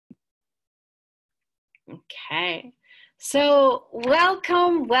Okay. So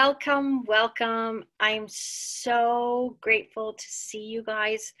welcome, welcome, welcome. I'm so grateful to see you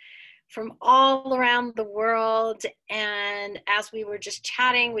guys from all around the world. And as we were just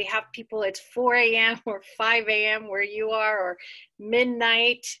chatting, we have people, it's 4 a.m. or 5 a.m. where you are, or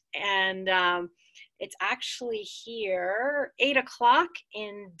midnight. And it's actually here, 8 o'clock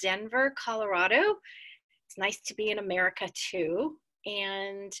in Denver, Colorado. It's nice to be in America too.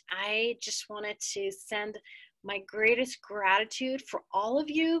 And I just wanted to send my greatest gratitude for all of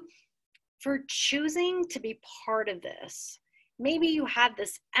you for choosing to be part of this. Maybe you had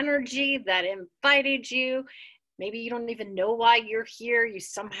this energy that invited you. Maybe you don't even know why you're here. You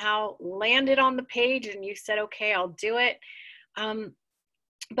somehow landed on the page and you said, okay, I'll do it.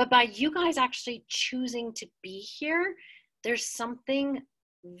 But by you guys actually choosing to be here, there's something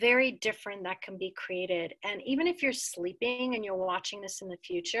very different that can be created. And even if you're sleeping and you're watching this in the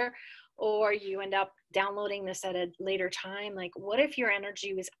future, or you end up downloading this at a later time, like what if your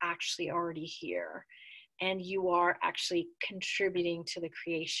energy was actually already here and you are actually contributing to the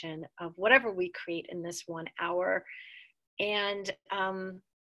creation of whatever we create in this 1 hour? And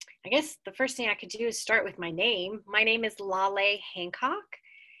I guess the first thing I could do is start with my name. My name is Laleh Hancock,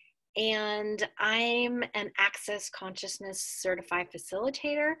 and I'm an Access Consciousness Certified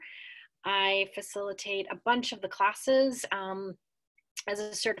Facilitator. I facilitate a bunch of the classes. As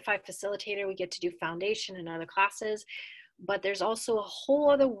a certified facilitator, we get to do foundation and other classes, but there's also a whole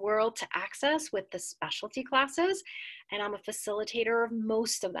other world to access with the specialty classes, and I'm a facilitator of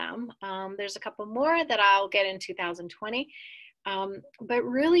most of them. There's a couple more that I'll get in 2020, but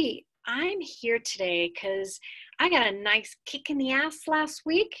really, I'm here today because I got a nice kick in the ass last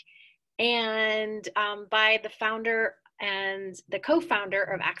week, and by the founder and the co-founder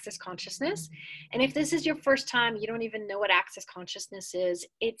of Access Consciousness. And if this is your first time, you don't even know what Access Consciousness is.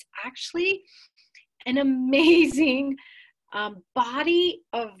 It's actually an amazing body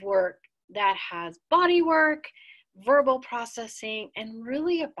of work that has body work, verbal processing, and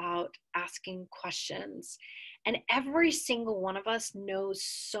really about asking questions. And every single one of us knows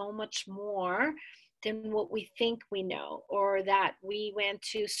so much more than what we think we know, or that we went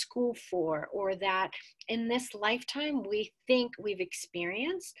to school for, or that in this lifetime we think we've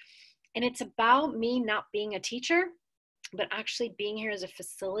experienced. And it's about me not being a teacher, but actually being here as a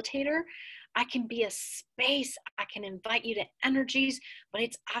facilitator. I can be a space, I can invite you to energies, but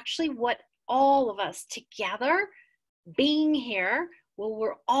it's actually what all of us together being here, well,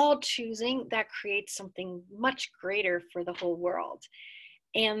 we're all choosing, that creates something much greater for the whole world.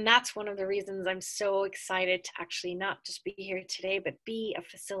 And that's one of the reasons I'm so excited to actually not just be here today, but be a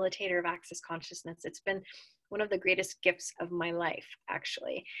facilitator of Access Consciousness. It's been one of the greatest gifts of my life,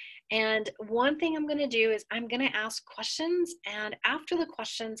 actually. And one thing I'm going to do is I'm going to ask questions. And after the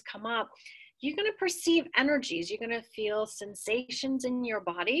questions come up, you're going to perceive energies. You're going to feel sensations in your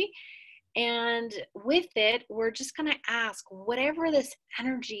body. And with it, we're just going to ask, whatever this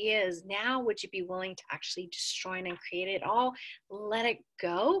energy is, now would you be willing to actually destroy and create it all? Let it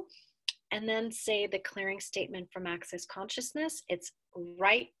go. And then say the clearing statement from Access Consciousness. It's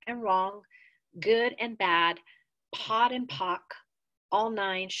right and wrong, good and bad, POD and POC, all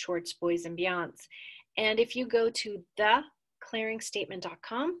 9 shorts, boys and beyonds. And if you go to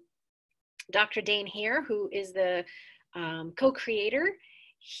theclearingstatement.com, Dr. Dane here, who is the co-creator,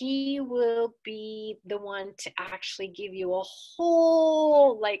 he will be the one to actually give you a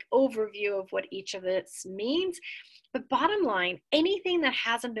whole overview of what each of this means. But bottom line, anything that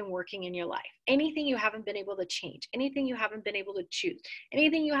hasn't been working in your life, anything you haven't been able to change, anything you haven't been able to choose,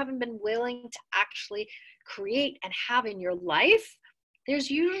 anything you haven't been willing to actually create and have in your life,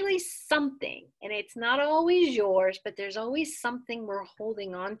 there's usually something, and it's not always yours, but there's always something we're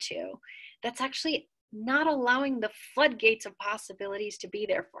holding on to that's actually not allowing the floodgates of possibilities to be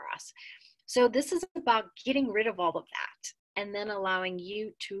there for us. So this is about getting rid of all of that and then allowing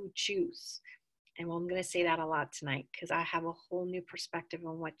you to choose. And well, I'm going to say that a lot tonight because I have a whole new perspective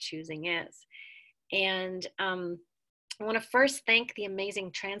on what choosing is. And I want to first thank the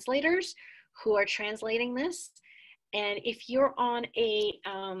amazing translators who are translating this. And if you're on a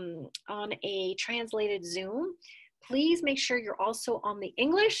translated Zoom, please make sure you're also on the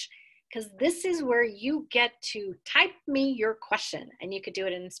English, because this is where you get to type me your question. And you could do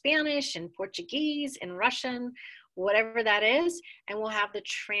it in Spanish, in Portuguese, in Russian, whatever that is. And we'll have the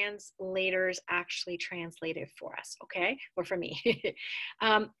translators actually translate it for us, okay? Or for me.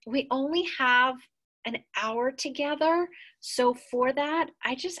 We only have an hour together. So for that,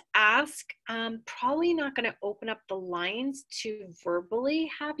 I just ask, probably not going to open up the lines to verbally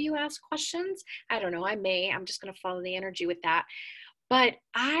have you ask questions. I don't know, I'm just going to follow the energy with that. But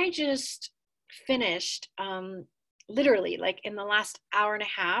I just finished, literally, like in the last hour and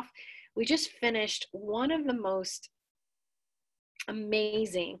a half, we just finished one of the most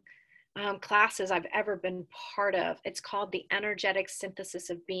amazing classes I've ever been part of. It's called The Energetic Synthesis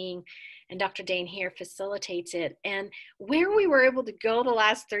of Being, and Dr. Dane here facilitates it. And where we were able to go the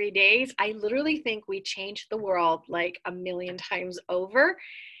last 3 days, I literally think we changed the world like a million times over.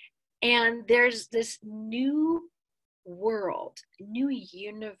 And there's this new world, new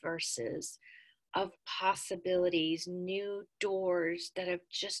universes of possibilities, new doors that have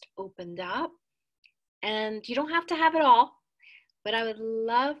just opened up. And you don't have to have it all, but I would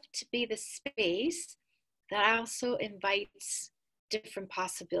love to be the space that also invites different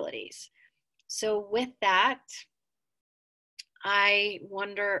possibilities. So with that, I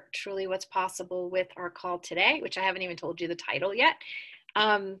wonder truly what's possible with our call today, which I haven't even told you the title yet.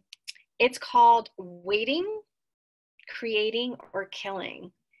 It's called Waiting, Creating, or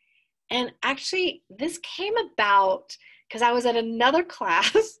Killing. And actually, this came about because I was at another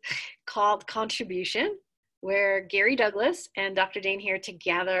class called Contribution, where Gary Douglas and Dr. Dane here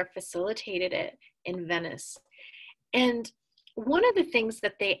together facilitated it in Venice. And one of the things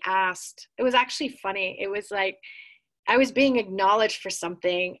that they asked, it was actually funny. It was like I was being acknowledged for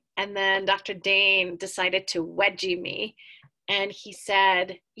something, and then Dr. Dane decided to wedgie me. And he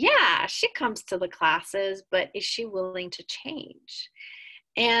said, yeah, she comes to the classes, but is she willing to change?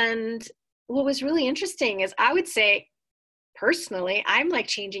 And what was really interesting is I would say, personally, I'm like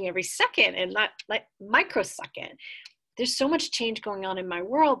changing every second and not like microsecond. There's so much change going on in my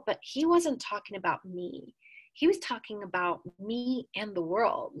world, but he wasn't talking about me. He was talking about me and the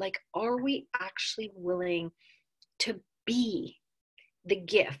world. Like, are we actually willing to be the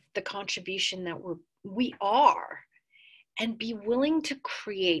gift, the contribution that we are, and be willing to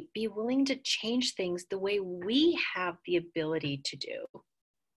create, be willing to change things the way we have the ability to do?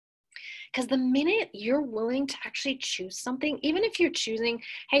 Because the minute you're willing to actually choose something, even if you're choosing,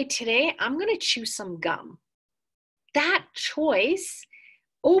 hey, today I'm going to choose some gum, that choice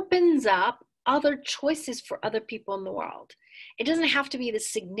opens up other choices for other people in the world. It doesn't have to be the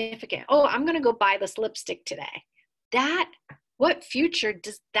significant, oh, I'm going to go buy this lipstick today. What future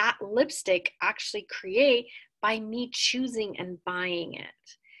does that lipstick actually create by me choosing and buying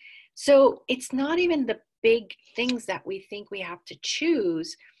it? So it's not even the big things that we think we have to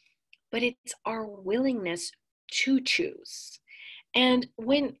choose, but it's our willingness to choose. And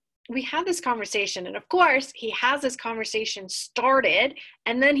when we had this conversation, and of course, he has this conversation started,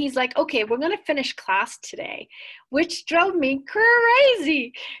 and then he's like, okay, we're going to finish class today, which drove me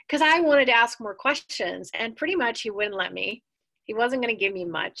crazy because I wanted to ask more questions, and pretty much he wouldn't let me. He wasn't going to give me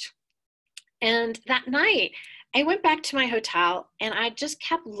much. And that night, I went back to my hotel, and I just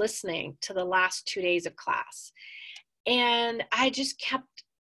kept listening to the last 2 days of class. And I just kept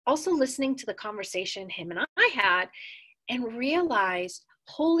also listening to the conversation him and I had, and realized,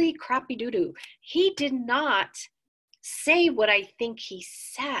 holy crappy doo-doo, he did not say what I think he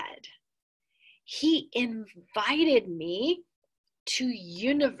said. He invited me to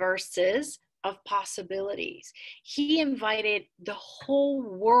universes of possibilities. He invited the whole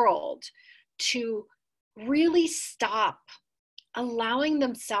world to really stop allowing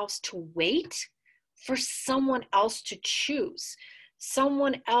themselves to wait for someone else to choose,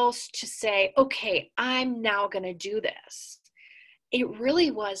 someone else to say, okay, I'm now going to do this. It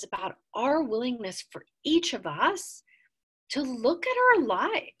really was about our willingness for each of us to look at our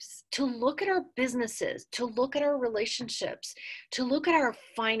lives, to look at our businesses, to look at our relationships, to look at our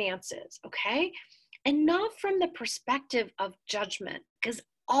finances, okay? And not from the perspective of judgment, because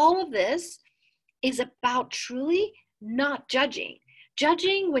all of this is about truly not judging.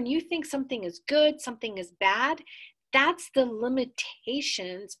 Judging when you think something is good, something is bad, that's the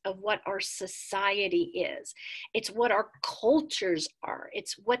limitations of what our society is. It's what our cultures are.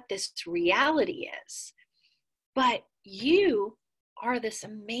 It's what this reality is. But you are this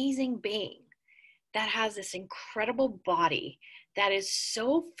amazing being that has this incredible body that is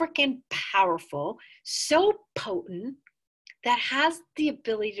so freaking powerful, so potent, that has the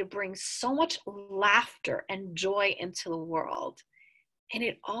ability to bring so much laughter and joy into the world. And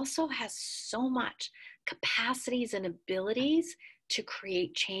it also has so much capacities and abilities to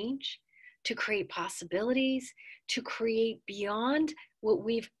create change, to create possibilities, to create beyond what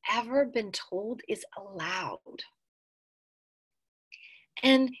we've ever been told is allowed.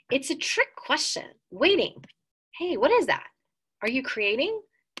 And it's a trick question. Waiting. Hey, what is that? Are you creating?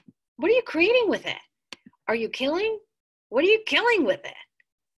 What are you creating with it? Are you killing? What are you killing with it?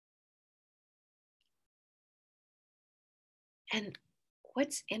 And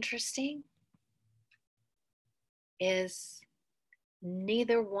what's interesting is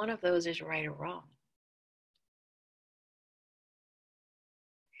Neither one of those is right or wrong.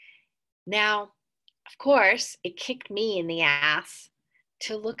 Now, of course, it kicked me in the ass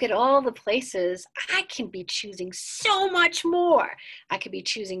to look at all the places I can be choosing so much more. I could be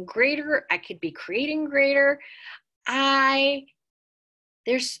choosing greater. I could be creating greater. I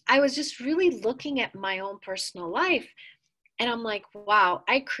was just really looking at my own personal life, and I'm like, wow,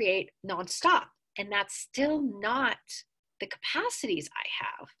 I create nonstop, and that's still not the capacities I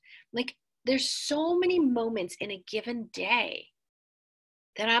have. Like, there's so many moments in a given day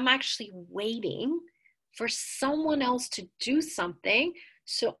that I'm actually waiting for someone else to do something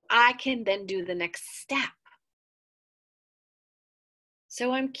so I can then do the next step.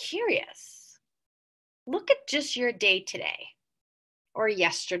 So I'm curious. Look at just your day today or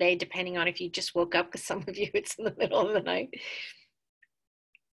yesterday, depending on if you just woke up, because some of you it's in the middle of the night.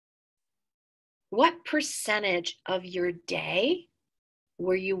 What percentage of your day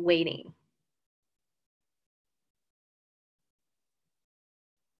were you waiting?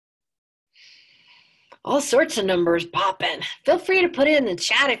 All sorts of numbers popping. Feel free to put it in the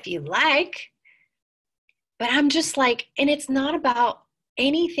chat if you like. But I'm just like, and it's not about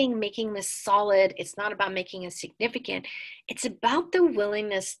anything making this solid. It's not about making it significant. It's about the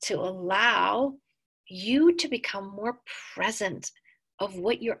willingness to allow you to become more present of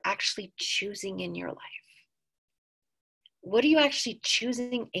what you're actually choosing in your life. What are you actually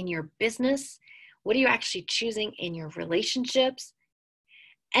choosing in your business? What are you actually choosing in your relationships?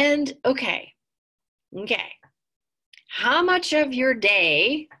 And okay, how much of your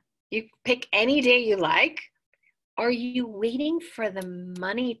day, you pick any day you like, are you waiting for the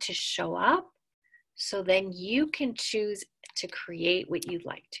money to show up so then you can choose to create what you'd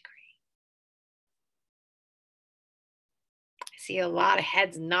like to create? I see a lot of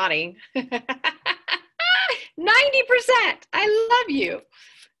heads nodding. 90%. I love you.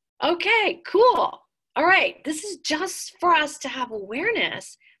 Okay, cool. All right, this is just for us to have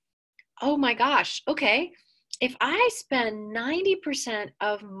awareness. Oh my gosh, okay. If I spend 90%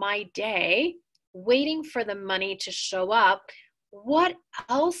 of my day waiting for the money to show up, what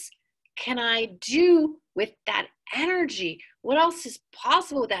else can I do with that energy? What else is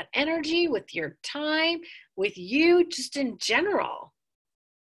possible with that energy, with your time, with you, just in general?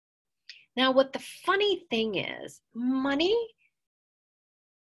 Now, what the funny thing is, money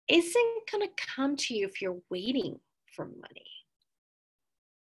isn't going to come to you if you're waiting for money.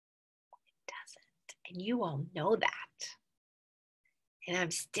 It doesn't. And you all know that. And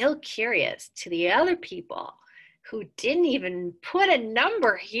I'm still curious to the other people who didn't even put a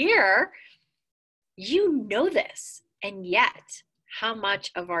number here. You know this. And yet, how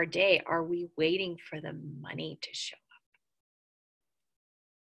much of our day are we waiting for the money to show up?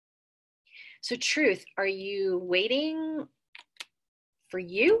 So, truth, are you waiting for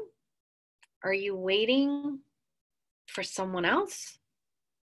you? Are you waiting for someone else?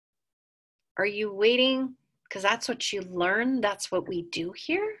 Are you waiting because that's what you learn? That's what we do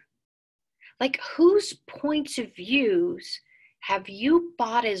here? Like, whose points of views have you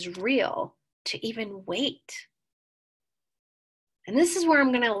bought as real to even wait? And this is where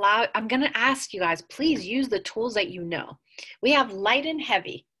I'm going to ask you guys, please use the tools that you know. We have light and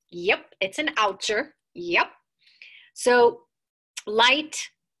heavy. Yep, it's an oucher. Yep. So light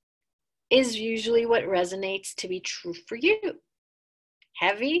is usually what resonates to be true for you.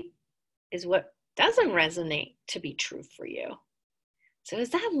 Heavy is what doesn't resonate to be true for you. So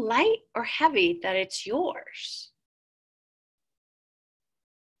is that light or heavy that it's yours?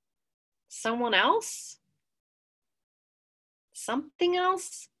 Someone else? Something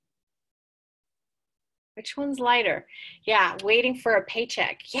else? Which one's lighter? Yeah, waiting for a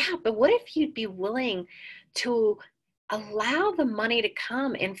paycheck. Yeah, but what if you'd be willing to allow the money to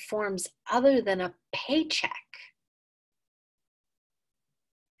come in forms other than a paycheck?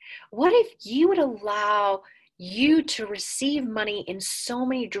 What if you would allow you to receive money in so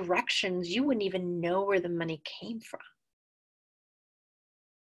many directions you wouldn't even know where the money came from?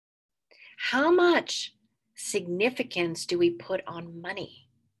 How much significance do we put on money?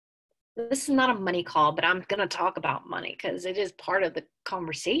 This is not a money call, but I'm going to talk about money because it is part of the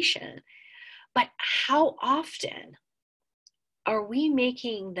conversation. But how often are we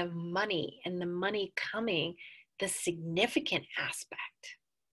making the money and the money coming the significant aspect?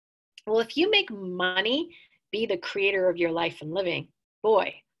 Well, if you make money be the creator of your life and living,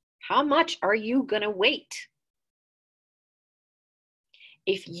 boy, how much are you going to wait?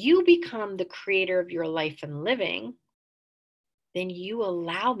 If you become the creator of your life and living, then you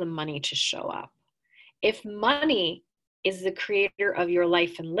allow the money to show up. If money is the creator of your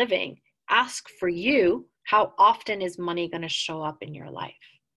life and living, ask for you, How often is money going to show up in your life?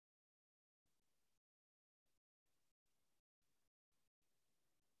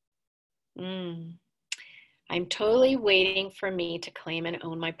 I'm totally waiting for me to claim and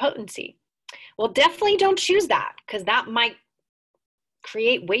own my potency. Well, definitely don't choose that, because that might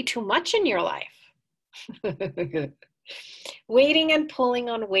create way too much in your life. Waiting and pulling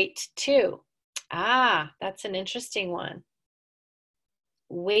on weight too. That's an interesting one.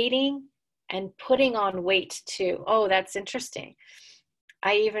 Waiting and putting on weight too. Oh, that's interesting.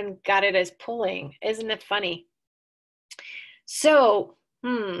 I even got it as pulling. Isn't it funny? So,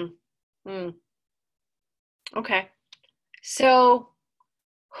 okay. So,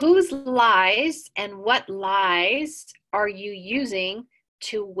 whose lies and what lies are you using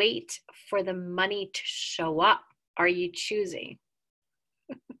to wait for the money to show up? Are you choosing?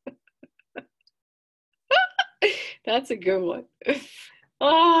 That's a good one.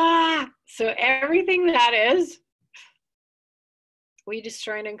 So everything that is, we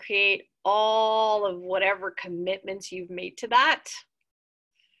destroy and create all of whatever commitments you've made to that.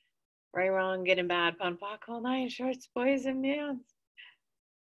 Right, wrong, good and bad, pun, pock, all night, shorts, boys, and men.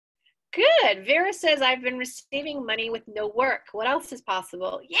 Good. Vera says, I've been receiving money with no work. What else is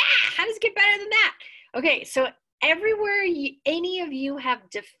possible? Yeah, how does it get better than that? Okay, so everywhere any of you have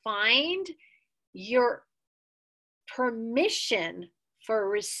defined your permission for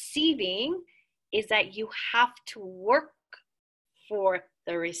receiving is that you have to work for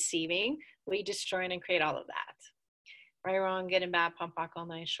the receiving. We destroy and create all of that. Right, wrong, good and bad, pump, rock, all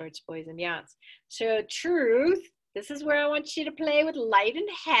night, shorts, boys, and beyonds. So truth, this is where I want you to play with light and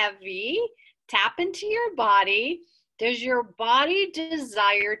heavy. Tap into your body. Does your body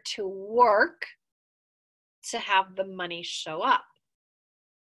desire to work to have the money show up?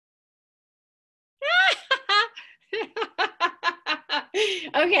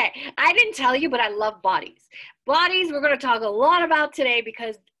 Okay, I didn't tell you, but I love bodies. Bodies, we're going to talk a lot about today,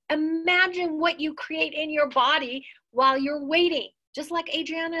 because imagine what you create in your body while you're waiting. Just like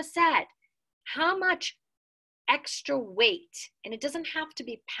Adriana said, how much extra weight, and it doesn't have to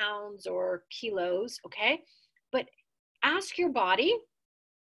be pounds or kilos, okay? But ask your body,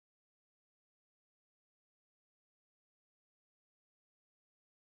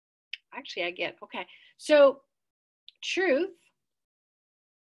 actually I get, okay. So truth,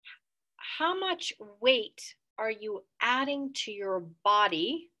 how much weight are you adding to your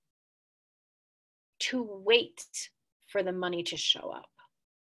body to wait for the money to show up?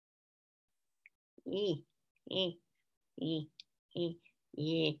 Yeah.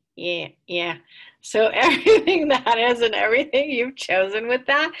 So everything that is and everything you've chosen with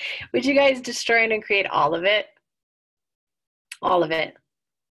that, would you guys destroy and create all of it? All of it.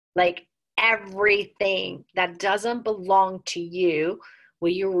 Like everything that doesn't belong to you, will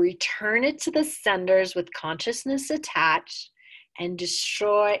you return it to the senders with consciousness attached and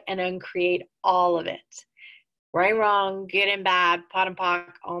destroy and uncreate all of it? Right, wrong, good and bad, pot and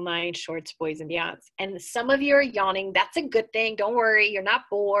pock, all nine, shorts, boys and beyonds. And some of you are yawning. That's a good thing. Don't worry. You're not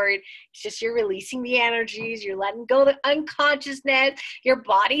bored. It's just you're releasing the energies. You're letting go of the unconsciousness. Your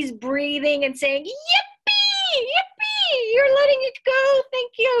body's breathing and saying, yippee, yippee. You're letting it go.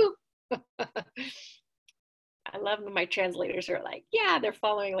 Thank you. I love when my translators are like, yeah, they're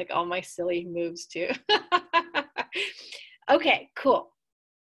following like all my silly moves too. Okay, cool.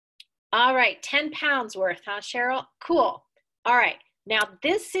 All right, 10 pounds worth, huh, Cheryl? Cool. All right, now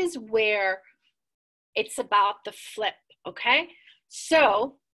this is where it's about the flip, okay?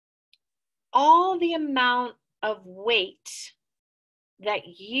 So all the amount of weight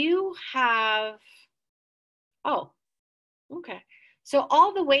that you have, oh, okay. So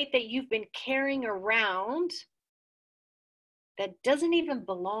all the weight that you've been carrying around that doesn't even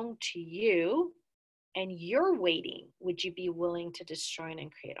belong to you and you're waiting, would you be willing to destroy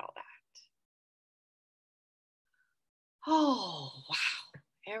and create all that? Oh, wow.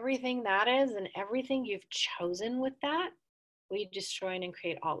 Everything that is and everything you've chosen with that, we destroy and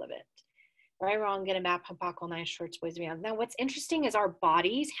create all of it. Right, wrong, good and bad, pump, all nine, shorts, boys, and beyond. Now, what's interesting is our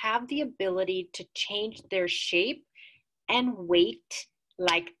bodies have the ability to change their shape and weight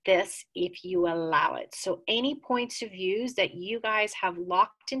like this if you allow it. So any points of views that you guys have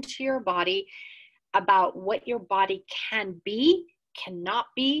locked into your body about what your body can be, cannot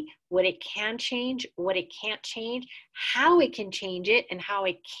be, what it can change, what it can't change, how it can change it, and how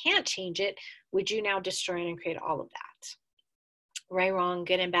it can't change it, would you now destroy and create all of that? Right, wrong,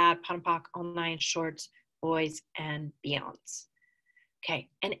 good and bad, pot and pock, all nine, shorts, boys, and beyonds. Okay,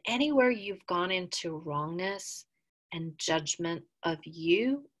 and anywhere you've gone into wrongness and judgment of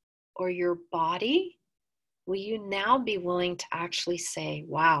you or your body, will you now be willing to actually say,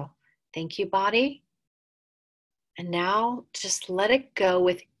 wow, thank you, body. And now just let it go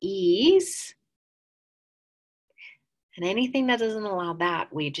with ease. And anything that doesn't allow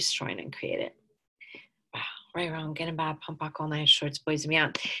that, we destroy and create it. Wow, right, wrong, good and bad, pump back all night, shorts, boys, and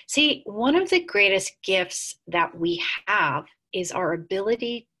beyond. See, one of the greatest gifts that we have is our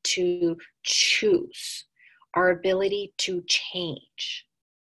ability to choose, our ability to change.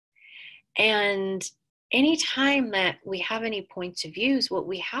 And anytime that we have any points of views, what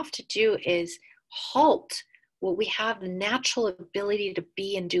we have to do is halt what we have the natural ability to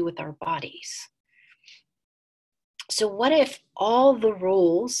be and do with our bodies. So what if all the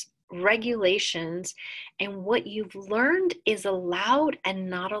rules, regulations, and what you've learned is allowed and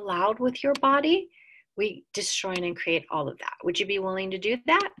not allowed with your body? We destroy and create all of that. Would you be willing to do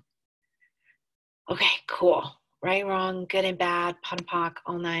that? Okay, cool. Right, wrong, good and bad, pot and pock,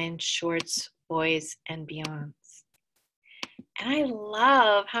 all nine, shorts, boys, and beyonds. And I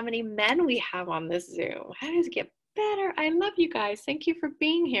love how many men we have on this Zoom. How does it get better? I love you guys. Thank you for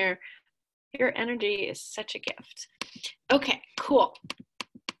being here. Your energy is such a gift. Okay, cool.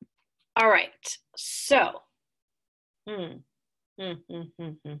 All right, so,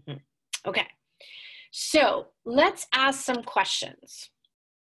 okay, so let's ask some questions.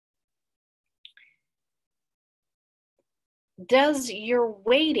 Does your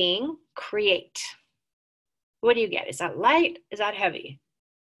weighting create? What do you get? Is that light? Is that heavy?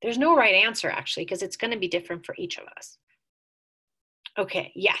 There's no right answer actually, because it's going to be different for each of us.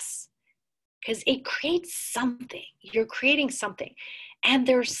 Okay, yes. Because it creates something. You're creating something. And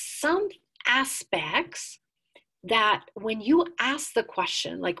there's some aspects that when you ask the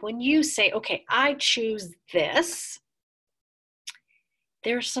question, like when you say, okay, I choose this,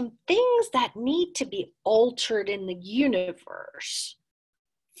 there's some things that need to be altered in the universe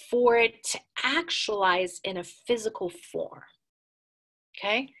for it to actualize in a physical form.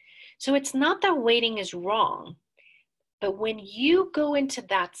 Okay? So it's not that waiting is wrong. But when you go into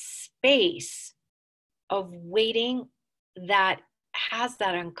that space of waiting that has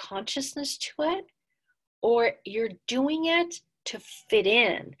that unconsciousness to it, or you're doing it to fit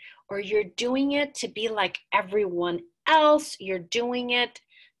in, or you're doing it to be like everyone else, you're doing it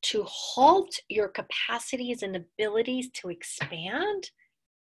to halt your capacities and abilities to expand,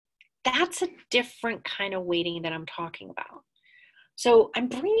 that's a different kind of waiting that I'm talking about. So I'm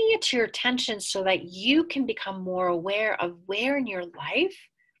bringing it to your attention so that you can become more aware of where in your life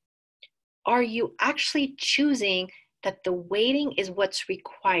are you actually choosing that the waiting is what's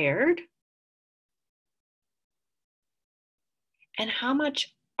required, and how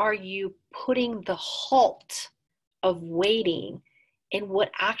much are you putting the halt of waiting in what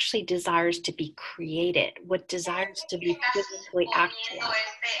actually desires to be created, what desires to be physically actualized.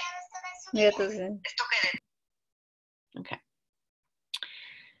 Okay.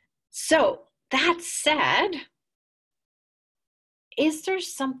 So that said, is there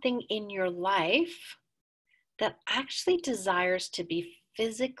something in your life that actually desires to be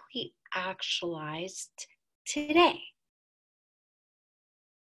physically actualized today?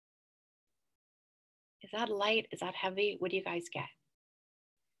 Is that light? Is that heavy? What do you guys get?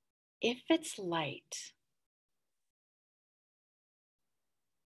 If it's light,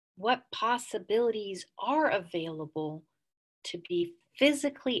 what possibilities are available to be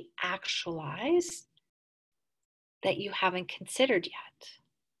physically actualized that you haven't considered yet?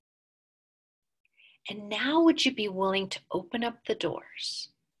 And now would you be willing to open up the doors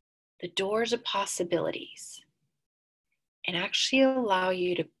of possibilities, and actually allow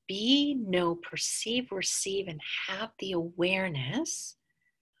you to be, know, perceive, receive, and have the awareness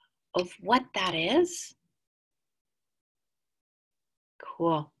of what that is?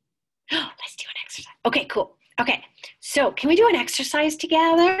 Cool. Let's do an exercise. Okay, cool. Okay, so can we do an exercise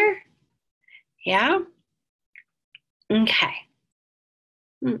together? Yeah? Okay.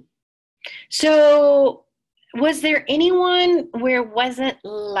 So was there anyone where it wasn't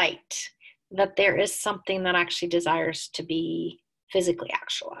light, that there is something that actually desires to be physically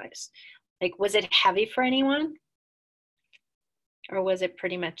actualized? Like, was it heavy for anyone? Or was it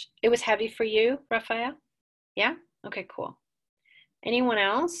pretty much, it was heavy for you, Raphael? Yeah? Okay, cool. Anyone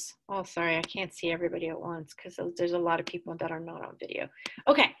else? Oh, sorry, I can't see everybody at once because there's a lot of people that are not on video.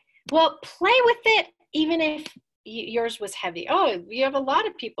 Okay, well, play with it even if yours was heavy. Oh, you have a lot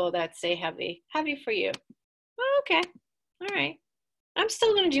of people that say heavy. Heavy for you. Oh, okay, all right. I'm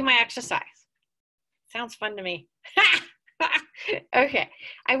still gonna do my exercise. Sounds fun to me. Okay,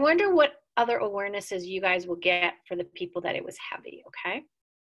 I wonder what other awarenesses you guys will get for the people that it was heavy, okay?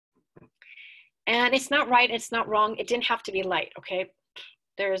 And it's not right, it's not wrong. It didn't have to be light, okay?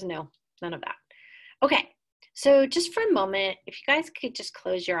 There is none of that. Okay, so just for a moment, if you guys could just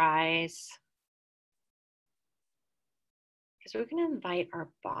close your eyes. because we're going to invite our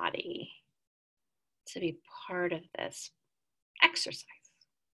body to be part of this exercise.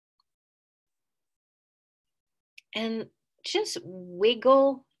 And just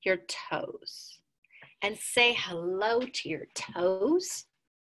wiggle your toes and say hello to your toes.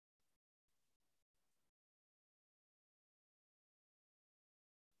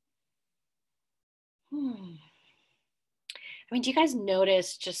 I mean, do you guys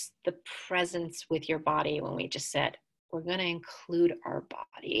notice just the presence with your body when we just said, we're going to include our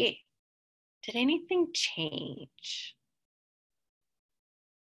body? Did anything change?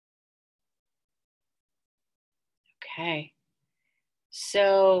 Okay.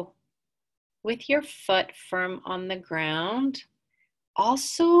 So with your foot firm on the ground,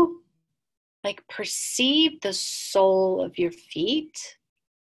 also like perceive the sole of your feet,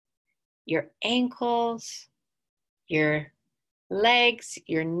 your ankles, your legs,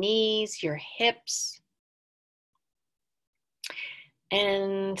 your knees, your hips.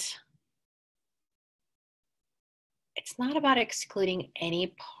 And it's not about excluding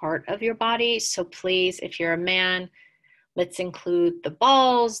any part of your body. So please, if you're a man, let's include the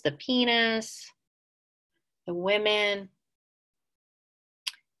balls, the penis, the women,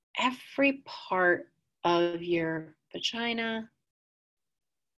 every part of your vagina.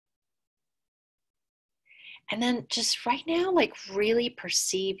 And then just right now, like really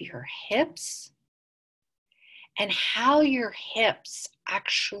perceive your hips and how your hips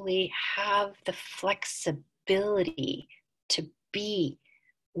actually have the flexibility to be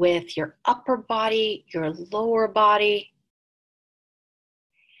with your upper body, your lower body,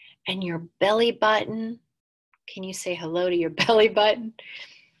 and your belly button. Can you say hello to your belly button?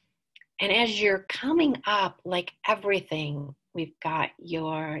 And as you're coming up, like everything, we've got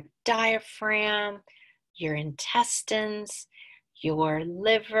your diaphragm, your intestines, your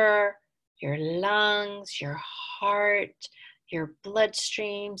liver, your lungs, your heart, your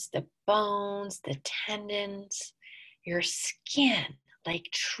bloodstreams, the bones, the tendons, your skin. Like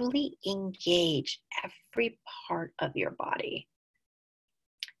truly engage every part of your body.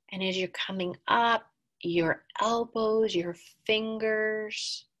 And as you're coming up, your elbows, your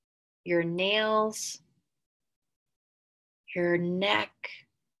fingers, your nails, your neck,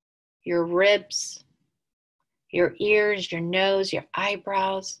 your ribs, your ears, your nose, your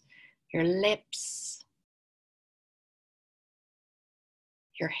eyebrows, your lips,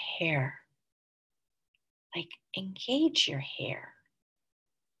 your hair. Like engage your hair.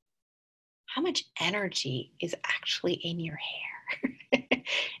 How much energy is actually in your hair?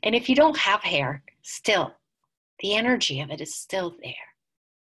 And if you don't have hair, still, the energy of it is still there.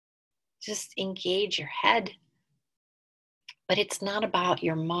 Just engage your head. But it's not about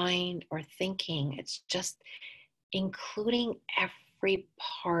your mind or thinking. It's just including every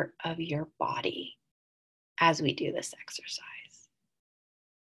part of your body as we do this exercise.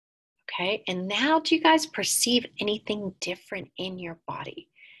 Okay, and now do you guys perceive anything different in your body?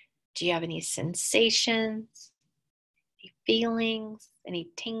 Do you have any sensations, any feelings, any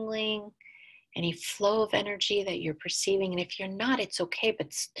tingling, any flow of energy that you're perceiving? And if you're not, it's okay,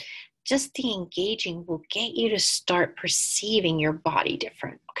 but just the engaging will get you to start perceiving your body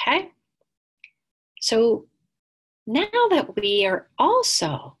different, okay? So now that we are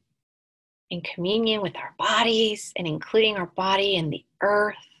also in communion with our bodies and including our body in the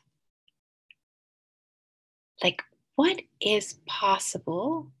earth, like what is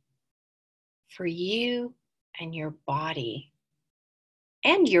possible for you and your body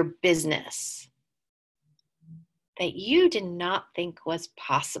and your business that you did not think was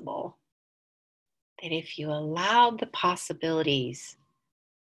possible, that if you allowed the possibilities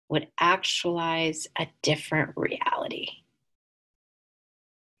would actualize a different reality?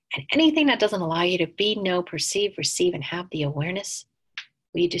 And anything that doesn't allow you to be, know, perceive, receive, and have the awareness,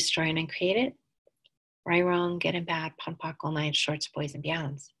 will you destroy and uncreate it? Right, wrong, good and bad, pon, poc, all nine shorts, boys and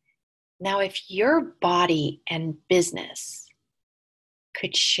beyonds. Now, if your body and business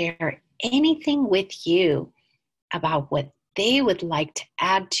could share anything with you about what they would like to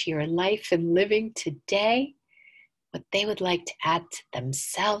add to your life and living today, what they would like to add to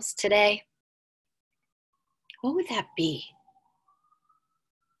themselves today, what would that be?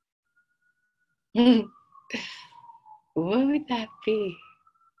 What would that be?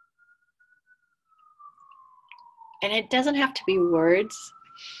 And it doesn't have to be words.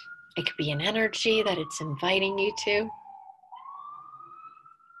 It could be an energy that it's inviting you to.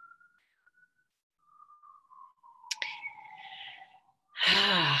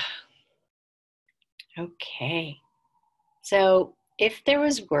 Okay. So if there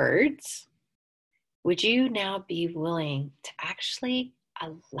was words, would you now be willing to actually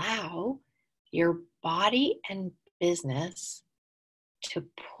allow your body and business to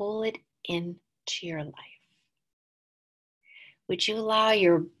pull it into your life? Would you allow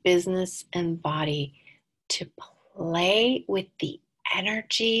your business and body to play with the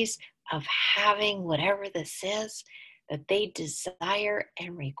energies of having whatever this is that they desire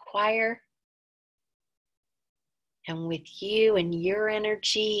and require? And with you and your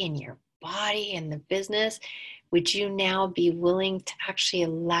energy and your body and the business, would you now be willing to actually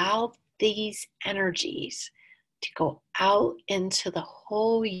allow these energies to go out into the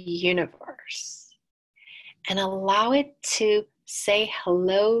whole universe and allow it to say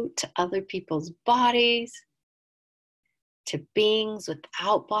hello to other people's bodies, to beings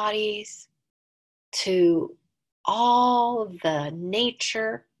without bodies, to all the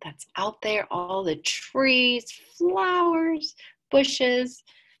nature that's out there, all the trees, flowers, bushes,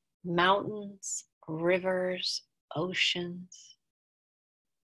 mountains, rivers, oceans,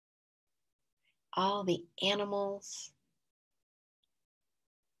 all the animals,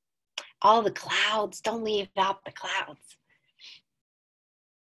 all the clouds. Don't leave out the clouds.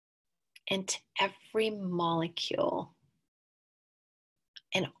 And to every molecule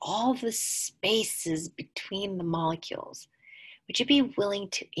and all the spaces between the molecules. Would you be willing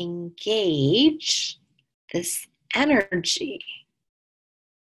to engage this energy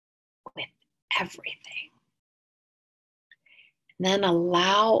with everything? And then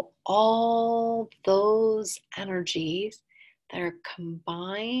allow all those energies that are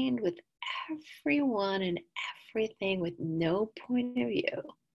combined with everyone and everything with no point of view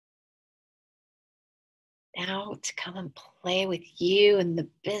now to come and play with you and the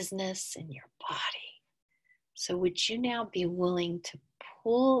business and your body. So would you now be willing to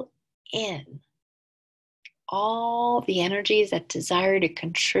pull in all the energies that desire to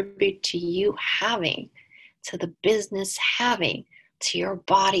contribute to you having, to the business having, to your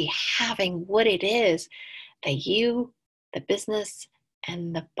body having what it is that you, the business,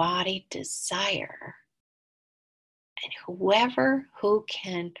 and the body desire? And whoever who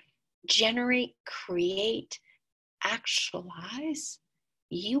can generate, create, actualize,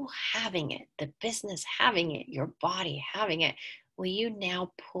 you having it, the business having it, your body having it, will you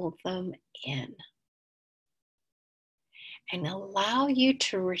now pull them in and allow you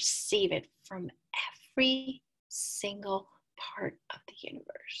to receive it from every single part of the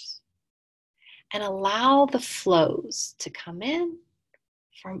universe, and allow the flows to come in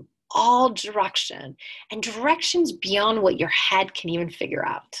from all direction and directions beyond what your head can even figure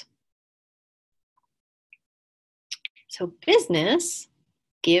out. So business,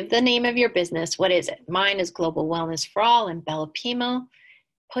 give the name of your business. What is it? Mine is Global Wellness for All and Bella Pimo.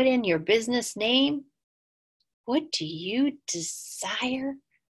 Put in your business name. What do you desire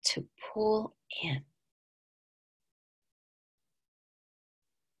to pull in?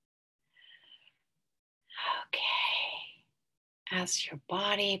 Okay. Ask your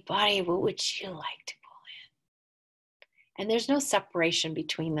body, what would you like to pull in? And there's no separation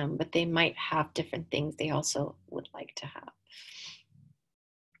between them, but they might have different things they also would like to have.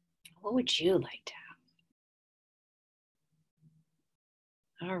 What would you like to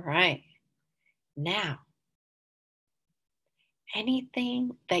have? All right. Now,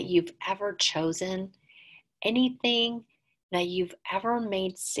 anything that you've ever chosen, anything that you've ever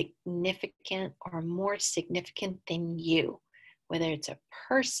made significant or more significant than you, whether it's a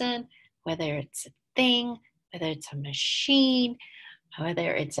person, whether it's a thing, whether it's a machine,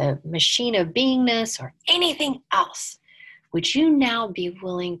 whether it's a machine of beingness or anything else, would you now be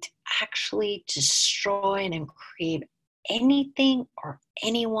willing to actually destroy and create anything or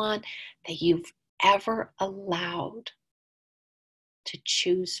anyone that you've ever allowed to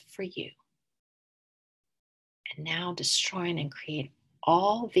choose for you? And now destroying and create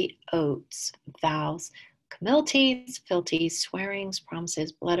all the oaths, vows, committees, fealties, swearings,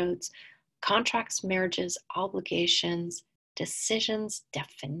 promises, blood oaths, contracts, marriages, obligations, decisions,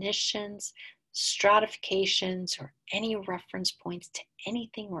 definitions, stratifications, or any reference points to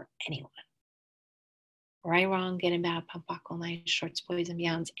anything or anyone. Right, wrong, good and bad, pump, buckle, night, shorts, boys, and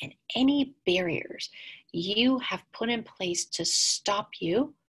beyonds, and any barriers you have put in place to stop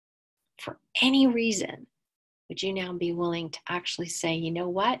you for any reason. Would you now be willing to actually say, you know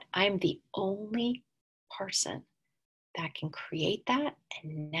what? I'm the only person that can create that,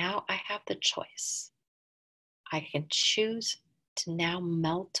 and now I have the choice. I can choose to now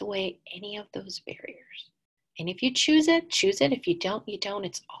melt away any of those barriers. And if you choose it, choose it. If you don't, you don't.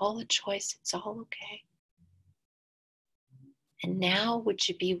 It's all a choice. It's all okay. And now would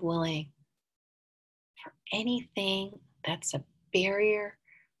you be willing for anything that's a barrier,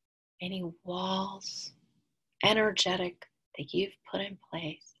 any walls, energetic that you've put in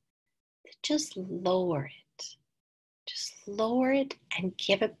place, to just lower it Just lower it and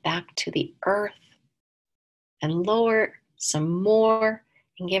give it back to the earth, and lower some more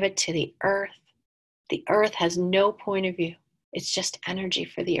and give it to the earth. The earth has no point of view. It's just energy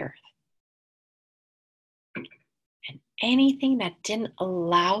for the earth. And anything that didn't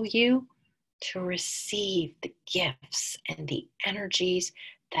allow you to receive the gifts and the energies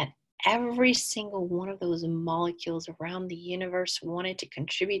that every single one of those molecules around the universe wanted to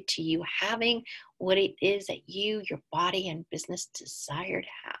contribute to you having what it is that you, your body, and business desire to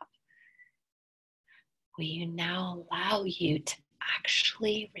have, will you now allow you to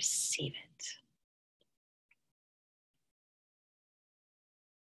actually receive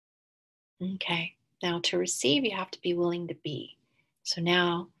it? Okay, now to receive, you have to be willing to be. So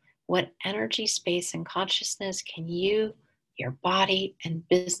now, what energy, space, and consciousness can you, your body, and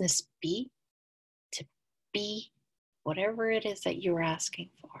business be to be whatever it is that you're asking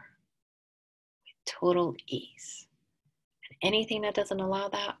for with total ease? And anything that doesn't allow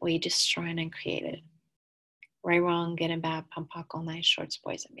that, we destroy and uncreate it. Right, wrong, good and bad, pumpak, all night, shorts,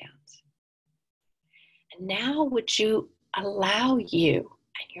 boys, and beyonds. And now would you allow you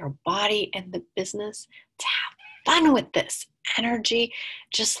and your body and the business to have fun with this energy,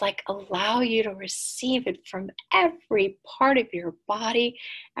 just like allow you to receive it from every part of your body,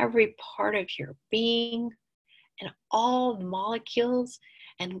 every part of your being, and all the molecules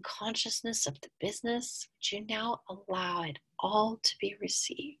and consciousness of the business. Would you now allow it all to be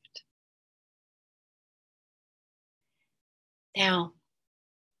received? Now,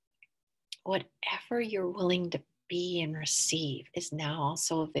 whatever you're willing to be and receive is now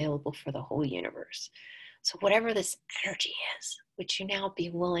also available for the whole universe. So whatever this energy is, would you now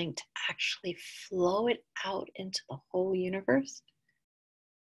be willing to actually flow it out into the whole universe?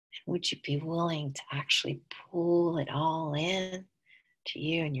 And would you be willing to actually pull it all in to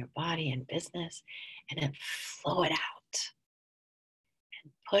you and your body and business, and then flow it out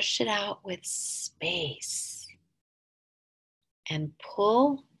and push it out with space and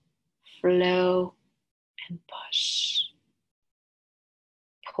pull, flow, and push.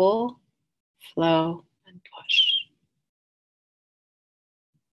 Pull, flow, and push.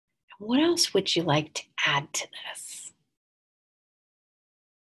 And what else would you like to add to this?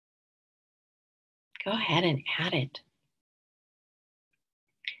 Go ahead and add it.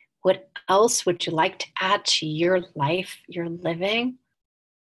 What else would you like to add to your life, your living,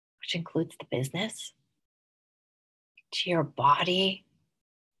 which includes the business, to your body?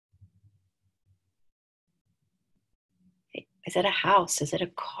 Is it a house? Is it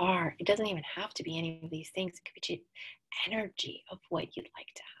a car? It doesn't even have to be any of these things. It could be energy of what you'd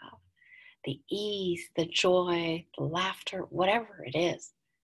like to have. The ease, the joy, the laughter, whatever it is,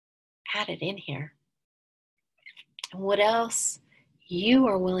 add it in here. And what else you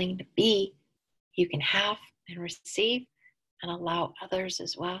are willing to be, you can have and receive and allow others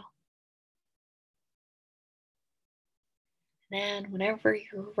as well. And then whenever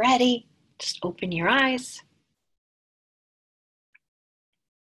you're ready, just open your eyes.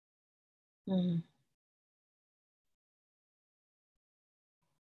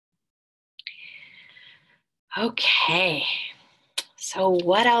 Okay, so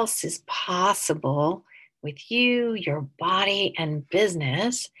what else is possible with you, your body, and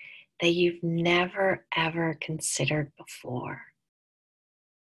business that you've never, ever considered before?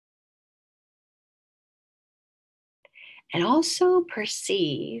 And also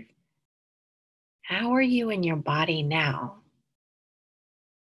perceive, how are you in your body now?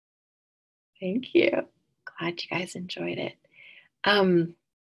 Thank you. Glad you guys enjoyed it.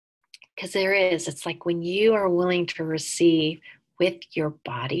 Because it's like when you are willing to receive with your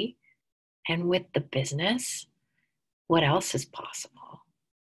body and with the business, what else is possible?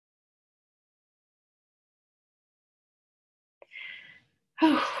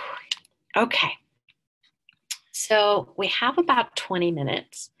 Oh, okay. So we have about 20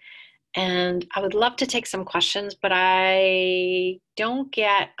 minutes. And I would love to take some questions, but I'm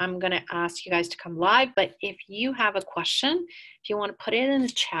going to ask you guys to come live. But if you have a question, if you want to put it in the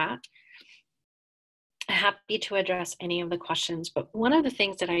chat, I'm happy to address any of the questions. But one of the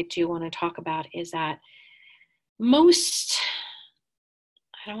things that I do want to talk about is that I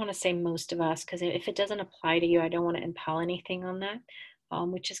don't want to say most of us, because if it doesn't apply to you, I don't want to impel anything on that,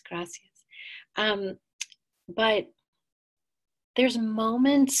 which is gracias. But there's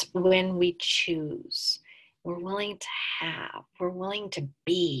moments when we choose, we're willing to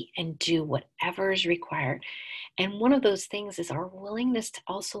be and do whatever is required. And one of those things is our willingness to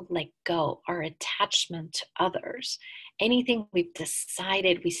also let go, our attachment to others, anything we've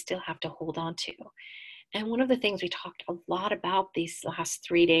decided we still have to hold on to. And one of the things we talked a lot about these last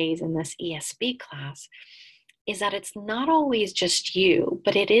 3 days in this ESB class is that it's not always just you,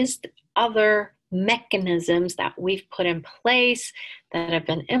 but it is other mechanisms that we've put in place that have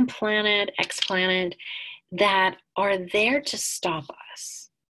been implanted, explanted, that are there to stop us.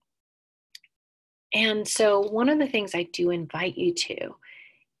 And so one of the things I do invite you to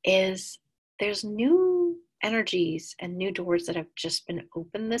is there's new energies and new doors that have just been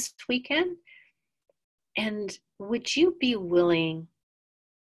opened this weekend. And would you be willing,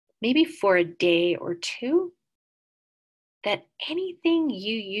 maybe for a day or two, that anything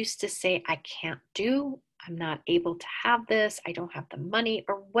you used to say, I can't do, I'm not able to have this, I don't have the money,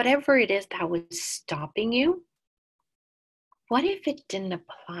 or whatever it is that was stopping you, what if it didn't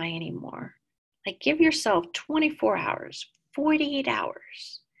apply anymore? Like, give yourself 24 hours, 48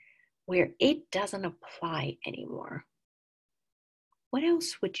 hours where it doesn't apply anymore. What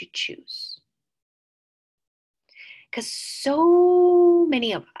else would you choose? Because so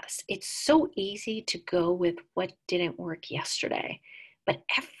many of us, it's so easy to go with what didn't work yesterday. But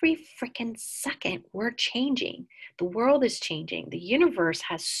every freaking second, we're changing. The world is changing. The universe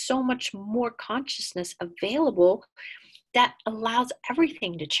has so much more consciousness available that allows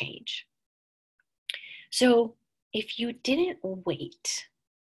everything to change. So if you didn't wait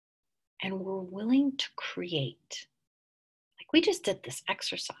and were willing to create, like we just did this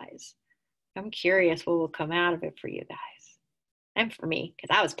exercise, I'm curious what will come out of it for you guys and for me,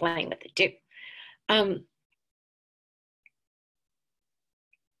 because I was playing with it too.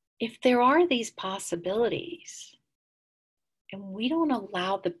 If there are these possibilities and we don't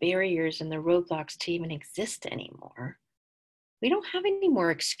allow the barriers and the roadblocks to even exist anymore, we don't have any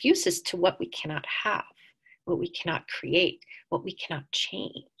more excuses to what we cannot have, what we cannot create, what we cannot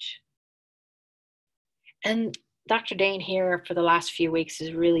change. And Dr. Dane here for the last few weeks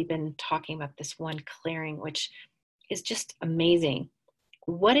has really been talking about this one clearing, which is just amazing.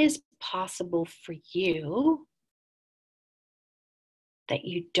 What is possible for you that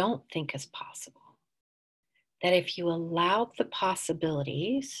you don't think is possible? That if you allowed the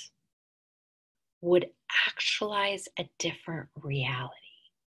possibilities, would actualize a different reality.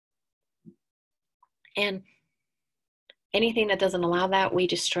 And anything that doesn't allow that, we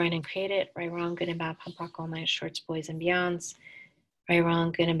destroy and create it. Right, wrong, good and bad, pump rock, all night, shorts, boys and beyonds. Right,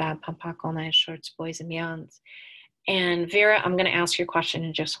 wrong, good and bad, pump rock, all night, shorts, boys and beyonds. And Vera, I'm going to ask your question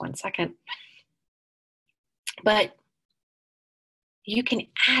in just 1 second. But you can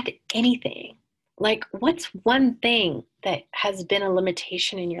add anything. Like, what's one thing that has been a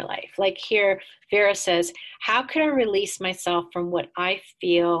limitation in your life? Like here, Vera says, how can I release myself from what I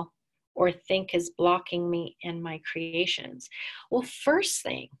feel or think is blocking me in my creations? Well, first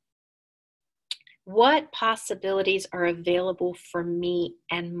thing, what possibilities are available for me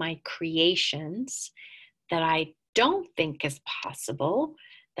and my creations that I don't think is possible,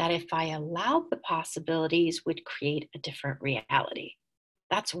 that if I allowed the possibilities would create a different reality?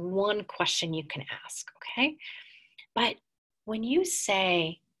 That's one question you can ask, okay? But when you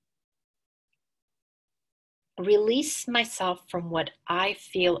say, release myself from what I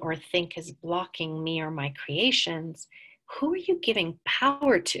feel or think is blocking me or my creations, who are you giving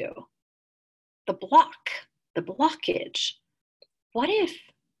power to? The block, the blockage. What if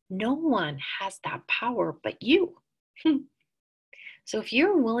no one has that power but you? So if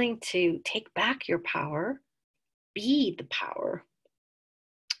you're willing to take back your power, be the power,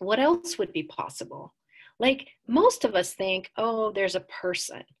 what else would be possible? Like, most of us think, oh, there's a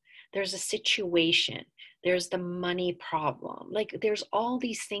person, there's a situation, there's the money problem. Like, there's all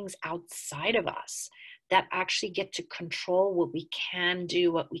these things outside of us that actually get to control what we can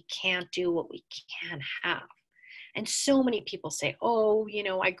do, what we can't do, what we can have. And so many people say, oh,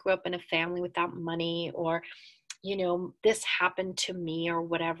 I grew up in a family without money, or, this happened to me, or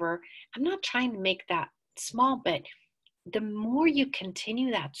whatever. I'm not trying to make that small, but the more you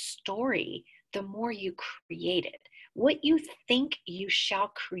continue that story, the more you create it. What you think, you shall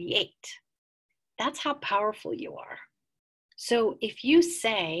create. That's how powerful you are. So if you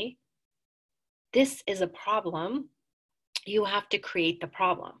say, this is a problem, you have to create the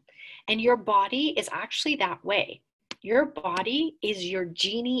problem. And your body is actually that way. Your body is your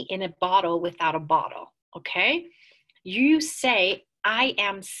genie in a bottle without a bottle, okay? You say, I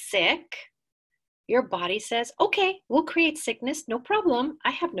am sick. Your body says, okay, we'll create sickness, no problem.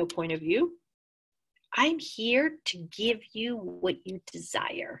 I have no point of view. I'm here to give you what you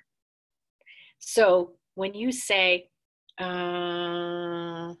desire. So when you say,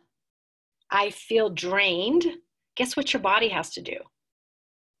 I feel drained, guess what your body has to do?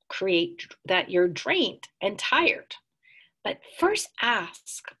 Create that you're drained and tired. But first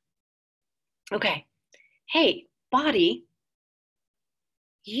ask, okay, hey, body,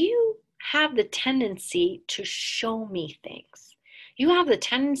 you have the tendency to show me things. You have the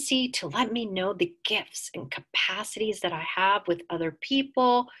tendency to let me know the gifts and capacities that I have with other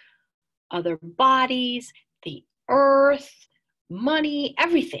people, other bodies, the earth, money,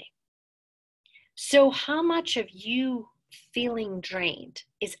 everything. So how much of you feeling drained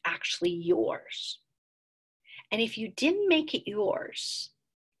is actually yours? And if you didn't make it yours,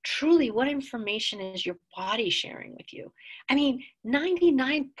 truly, what information is your body sharing with you? I mean,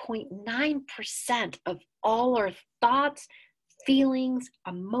 99.9% of all our thoughts, feelings,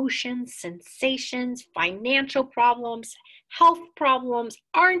 emotions, sensations, financial problems, health problems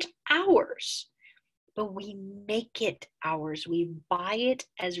aren't ours. But we make it ours. We buy it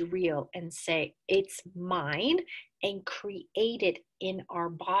as real and say, it's mine, and create it in our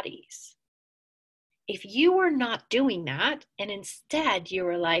bodies. If you are not doing that, and instead you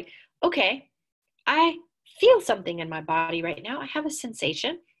are like, okay, I feel something in my body right now. I have a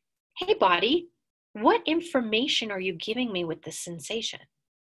sensation. Hey, body, what information are you giving me with this sensation?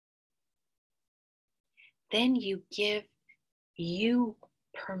 Then you give you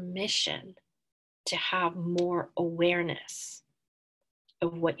permission to have more awareness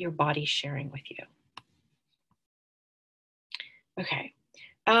of what your body's sharing with you. Okay.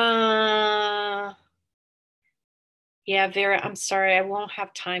 Yeah, Vera, I'm sorry. I won't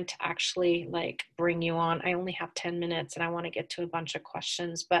have time to actually like bring you on. I only have 10 minutes and I want to get to a bunch of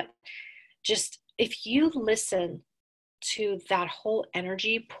questions. But just if you listen to that whole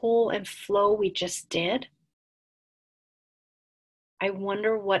energy pull and flow we just did, I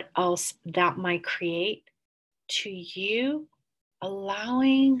wonder what else that might create to you,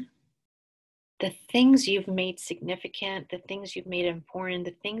 allowing the things you've made significant, the things you've made important,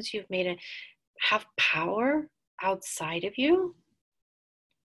 the things you've made have power outside of you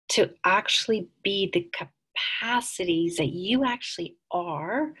to actually be the capacities that you actually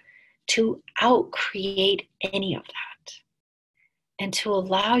are to outcreate any of that, and to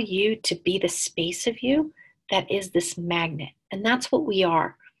allow you to be the space of you that is this magnet. And that's what we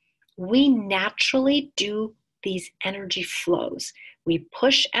are. We naturally do these energy flows. We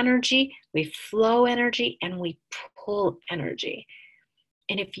push energy, we flow energy, and we pull energy.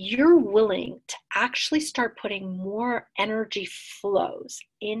 And if you're willing to actually start putting more energy flows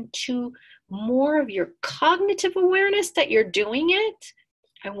into more of your cognitive awareness that you're doing it,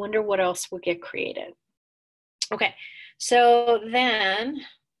 I wonder what else will get created. Okay, so then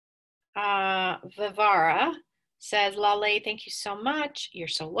Vivara says, Laleh, thank you so much. You're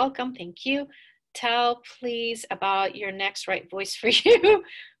so welcome. Thank you. Tell please about your next right voice for you.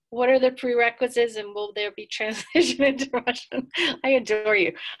 What are the prerequisites and will there be translation into Russian? I adore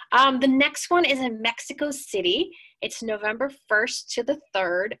you. The next one is in Mexico City. It's November 1st to the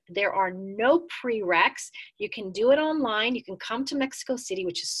 3rd. There are no prereqs. You can do it online. You can come to Mexico City,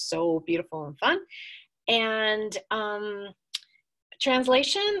 which is so beautiful and fun. And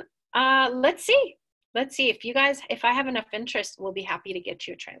translation, let's see if I have enough interest, we'll be happy to get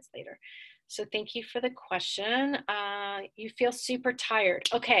you a translator. So thank you for the question. You feel super tired.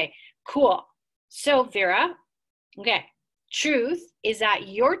 Okay, cool. So Vera, okay, truth is that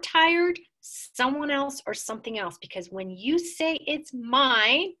you're tired, someone else or something else, because when you say it's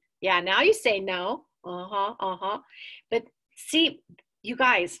mine, yeah, now you say no, but see, you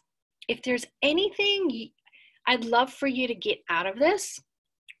guys, if there's anything I'd love for you to get out of this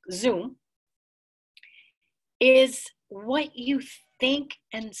Zoom is what you think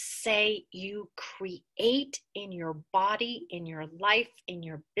and say you create in your body, in your life, in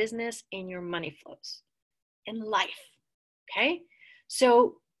your business, in your money flows, in life, okay?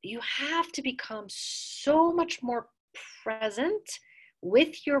 So you have to become so much more present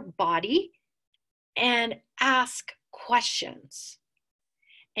with your body and ask questions.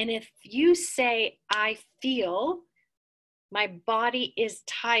 And if you say, I feel my body is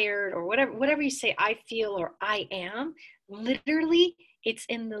tired, or whatever you say, I feel or I am, literally, it's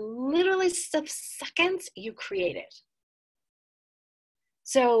in the littlest of seconds you create it.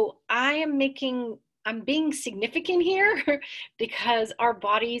 So I'm being significant here because our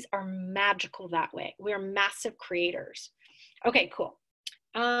bodies are magical that way. We're massive creators. Okay, cool.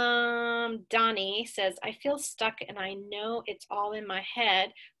 Donnie says, I feel stuck and I know it's all in my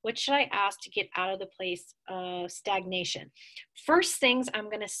head. What should I ask to get out of the place of stagnation? First things I'm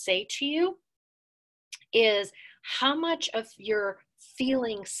going to say to you is how much of your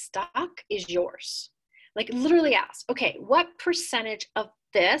feeling stuck is yours? Like literally ask, okay, what percentage of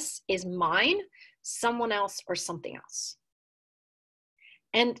this is mine, someone else, or something else?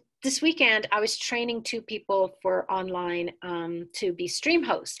 And this weekend, I was training 2 people for online to be stream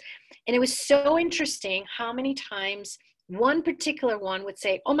hosts. And it was so interesting how many times One particular one would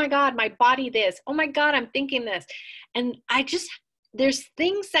say, oh my God, my body this. Oh my God, I'm thinking this. And there's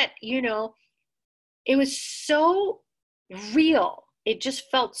things that, it was so real. It just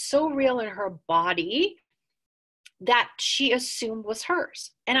felt so real in her body that she assumed was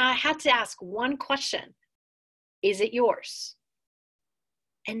hers. And I had to ask one question: is it yours?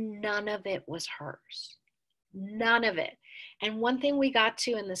 And none of it was hers. None of it. And one thing we got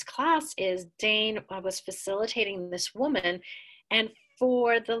to in this class is Dane was facilitating this woman. And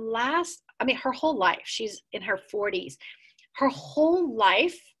for the last, her whole life, she's in her 40s, her whole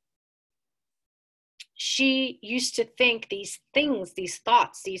life, she used to think these things, these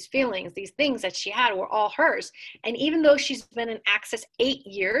thoughts, these feelings, these things that she had were all hers. And even though she's been in Access 8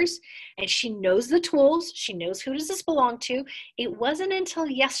 years and she knows the tools, she knows who does this belong to, it wasn't until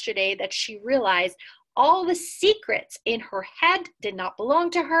yesterday that she realized all the secrets in her head did not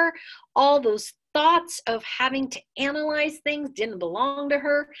belong to her. All those thoughts of having to analyze things didn't belong to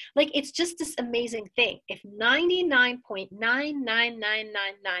her. Like, it's just this amazing thing. If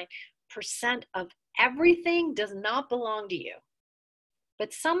 99.99999% of everything does not belong to you,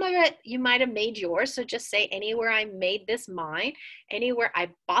 but some of it you might have made yours. So just say, anywhere I made this mine, anywhere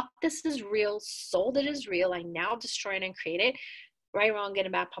I bought this is real, sold it is real, I now destroy it and create it. Right, wrong, good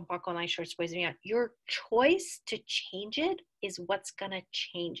and bad, pump, rock, online, shorts, boys, and beyond. Your choice to change it is what's going to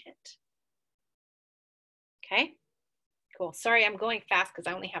change it. Okay? Cool. Sorry, I'm going fast because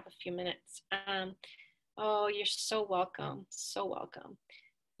I only have a few minutes. Oh, you're so welcome. So welcome.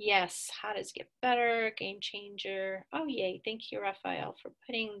 Yes, how does it get better? Game changer. Oh, yay. Thank you, Raphael, for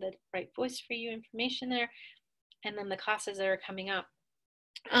putting the right voice for you information there. And then the classes that are coming up.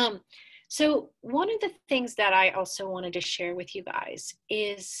 So one of the things that I also wanted to share with you guys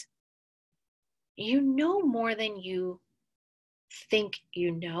is, you know more than you think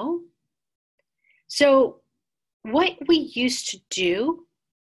you know. So what we used to do,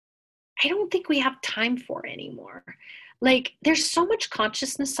 I don't think we have time for anymore. Like, there's so much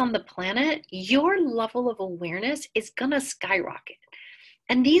consciousness on the planet, your level of awareness is gonna skyrocket.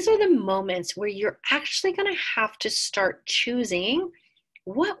 And these are the moments where you're actually gonna have to start choosing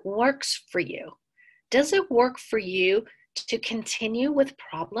what works for you. Does it work for you to continue with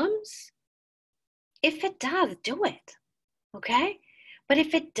problems? If it does, do it, okay? But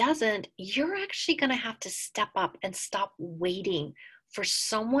if it doesn't, you're actually gonna have to step up and stop waiting for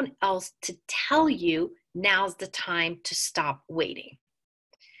someone else to tell you now's the time to stop waiting.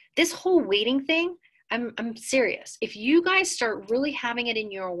 This whole waiting thing, I'm serious. If you guys start really having it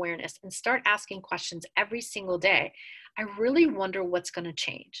in your awareness and start asking questions every single day, I really wonder what's going to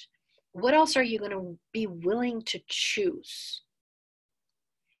change. What else are you going to be willing to choose?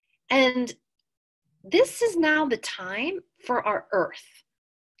 And this is now the time for our earth.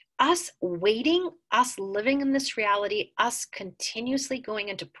 Us waiting, us living in this reality, us continuously going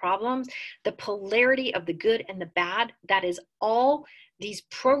into problems, the polarity of the good and the bad, that is all these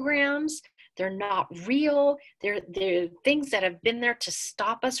programs. They're not real. They're things that have been there to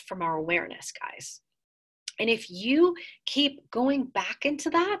stop us from our awareness, guys. And if you keep going back into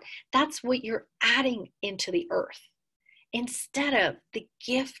that, that's what you're adding into the earth. Instead of the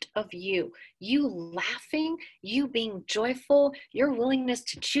gift of you laughing, you being joyful, your willingness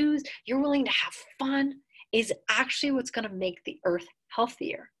to choose, you're willing to have fun is actually what's going to make the earth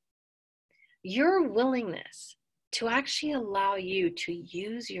healthier. Your willingness to actually allow you to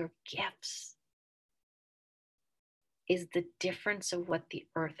use your gifts is the difference of what the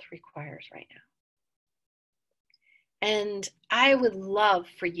earth requires right now. And I would love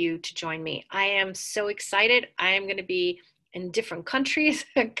for you to join me. I am so excited. I am going to be in different countries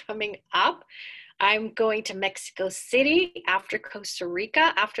coming up. I'm going to Mexico City after Costa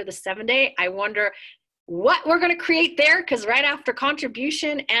Rica, after the 7-day. I wonder what we're going to create there, because right after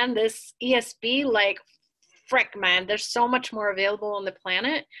contribution and this ESB, like, frick, man, there's so much more available on the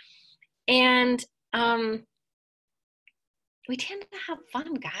planet. And we tend to have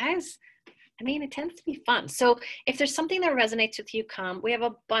fun, guys. I mean, it tends to be fun. So if there's something that resonates with you, come. We have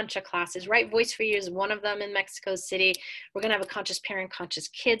a bunch of classes. Right Voice for You is one of them in Mexico City. We're going to have a Conscious Parent, Conscious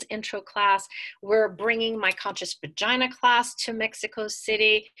Kids intro class. We're bringing my Conscious Vagina class to Mexico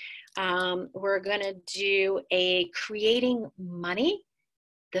City. We're going to do a Creating Money,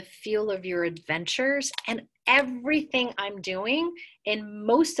 the Fuel of Your Adventures, and everything I'm doing in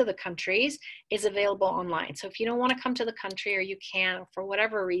most of the countries is available online. So if you don't want to come to the country, or you can't for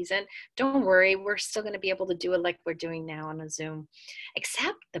whatever reason, don't worry. We're still going to be able to do it like we're doing now on a Zoom,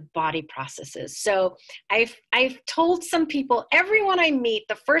 except the body processes. So I've told some people, everyone I meet,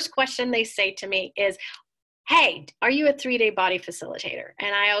 the first question they say to me is, hey, are you a 3-day body facilitator?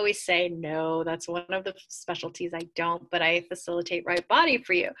 And I always say, no, that's one of the specialties I don't, but I facilitate right body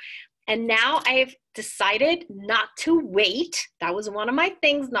for you. And now I've decided not to wait. That was one of my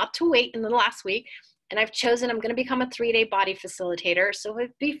things, not to wait in the last week. And I've chosen I'm going to become a 3-day body facilitator. So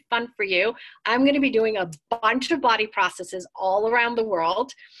it'd be fun for you. I'm going to be doing a bunch of body processes all around the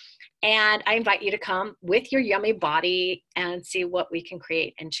world. And I invite you to come with your yummy body and see what we can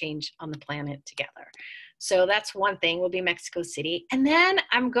create and change on the planet together. So that's one thing, will be Mexico City. And then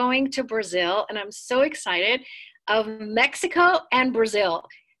I'm going to Brazil, and I'm so excited of Mexico and Brazil.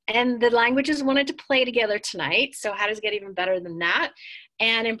 And the languages wanted to play together tonight. So how does it get even better than that?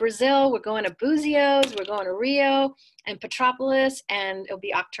 And in Brazil, we're going to Búzios, we're going to Rio and Petrópolis, and it'll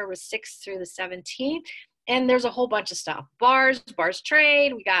be October 6th through the 17th. And there's a whole bunch of stuff. Bars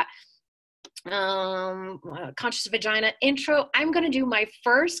trade. We got conscious vagina intro. I'm going to do my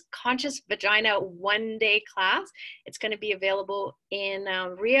first conscious vagina 1-day class. It's going to be available in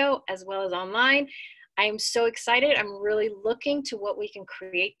Rio as well as online. I'm so excited. I'm really looking to what we can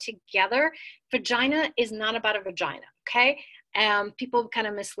create together. Vagina is not about a vagina, okay? People kind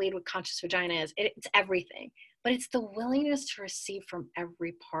of mislead what conscious vagina is. It's everything, but it's the willingness to receive from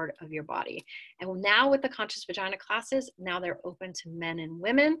every part of your body. And now with the conscious vagina classes, now they're open to men and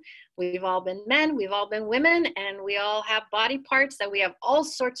women. We've all been men, we've all been women, and we all have body parts that we have all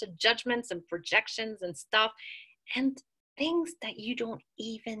sorts of judgments and projections and stuff. And things that you don't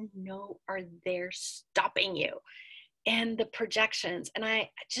even know are there stopping you, and the projections. And I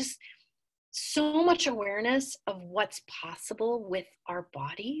just, so much awareness of what's possible with our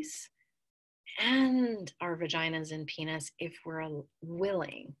bodies and our vaginas and penis if we're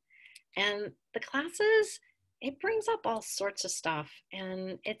willing. And the classes, it brings up all sorts of stuff,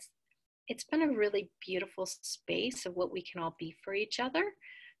 and it's been a really beautiful space of what we can all be for each other.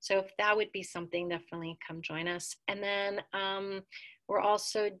 So if that would be something, definitely come join us. And then we're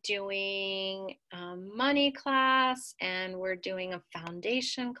also doing a money class, and we're doing a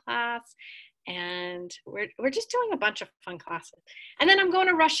foundation class, and we're just doing a bunch of fun classes. And then I'm going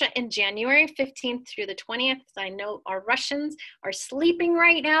to Russia in January 15th through the 20th. I know our Russians are sleeping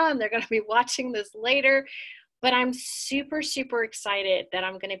right now, and they're going to be watching this later. But I'm super, super excited that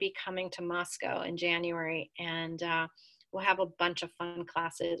I'm going to be coming to Moscow in January, and we'll have a bunch of fun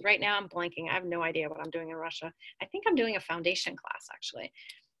classes. Right now I'm blanking. I have no idea what I'm doing in Russia. I think I'm doing a foundation class, actually.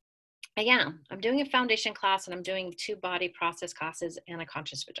 Yeah, I'm doing a foundation class, and I'm doing 2 body process classes and a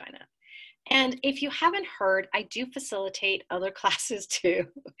conscious vagina. And if you haven't heard, I do facilitate other classes too.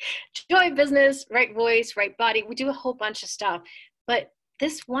 Joy business, right voice, right body. We do a whole bunch of stuff. But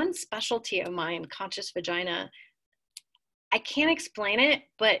this one specialty of mine, conscious vagina, I can't explain it,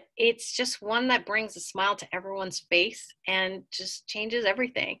 but it's just one that brings a smile to everyone's face and just changes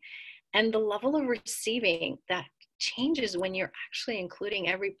everything. And the level of receiving that changes when you're actually including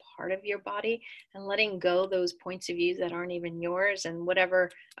every part of your body and letting go those points of view that aren't even yours and whatever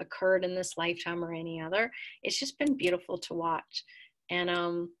occurred in this lifetime or any other. It's just been beautiful to watch.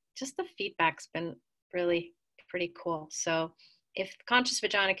 And just the feedback's been really pretty cool. So if conscious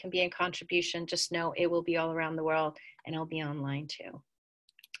vagina can be in contribution, just know it will be all around the world, and it'll be online too.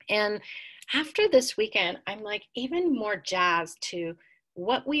 And after this weekend, I'm like even more jazzed to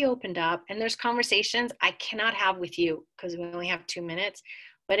what we opened up. And there's conversations I cannot have with you because we only have 2 minutes.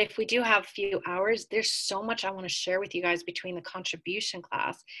 But if we do have a few hours, there's so much I want to share with you guys between the contribution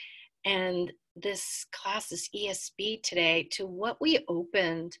class and this class, this ESB today, to what we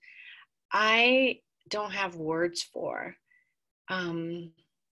opened. I don't have words for.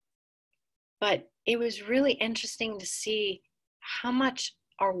 But it was really interesting to see how much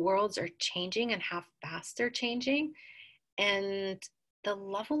our worlds are changing and how fast they're changing, and the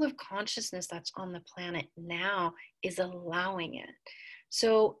level of consciousness that's on the planet now is allowing it.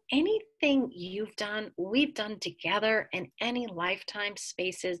 So anything you've done, we've done together in any lifetime,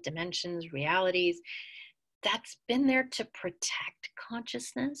 spaces, dimensions, realities, that's been there to protect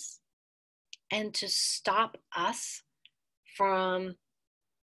consciousness and to stop us from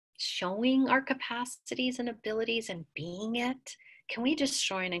showing our capacities and abilities and being it. Can we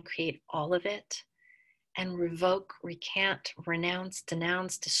destroy and create all of it and revoke, recant, renounce,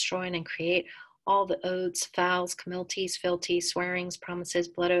 denounce, destroy and create all the oaths, vows, communities, fealties, swearings, promises,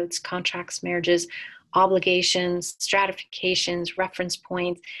 blood oaths, contracts, marriages, obligations, stratifications, reference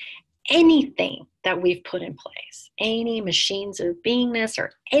points, anything that we've put in place, any machines of beingness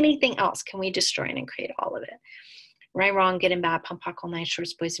or anything else, can we destroy and create all of it? Right, wrong, good and bad, pump, all night,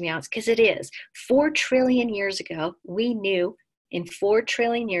 shorts, boys, and meows, because it is. 4 trillion years ago, we knew in 4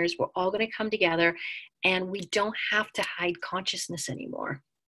 trillion years, we're all going to come together, and we don't have to hide consciousness anymore.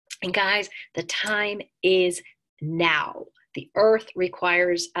 And guys, the time is now. The earth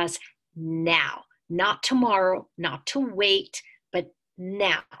requires us now, not tomorrow, not to wait, but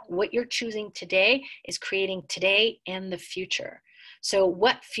now. What you're choosing today is creating today and the future. So,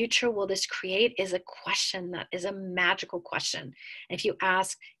 what future will this create is a question that is a magical question. If you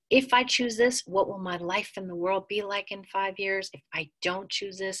ask, if I choose this, what will my life in the world be like in 5 years? If I don't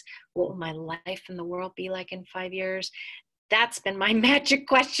choose this, what will my life in the world be like in 5 years? That's been my magic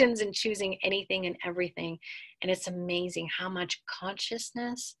questions in choosing anything and everything. And it's amazing how much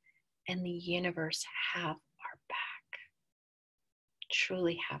consciousness and the universe have our back,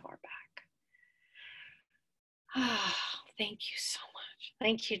 truly have our back. Oh, thank you so much.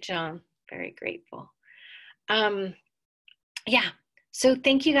 Thank you, John. Very grateful. Yeah. So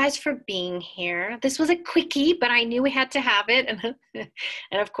thank you guys for being here. This was a quickie, but I knew we had to have it.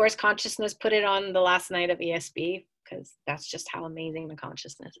 And of course, consciousness put it on the last night of ESB, because that's just how amazing the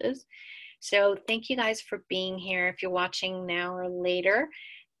consciousness is. So thank you guys for being here if you're watching now or later.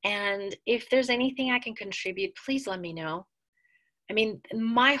 And if there's anything I can contribute, please let me know. I mean,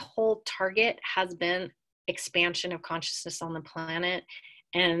 my whole target has been expansion of consciousness on the planet.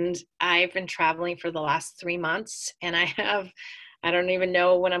 And I've been traveling for the last 3 months, and I don't even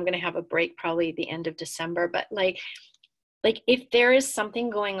know when I'm going to have a break, probably the end of December. But like if there is something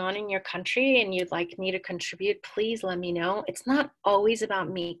going on in your country and you'd like me to contribute, please let me know. It's not always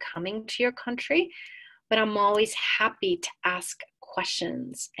about me coming to your country, but I'm always happy to ask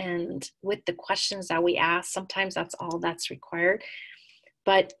questions. And with the questions that we ask, sometimes that's all that's required.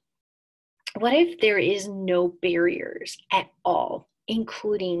 But what if there is no barriers at all,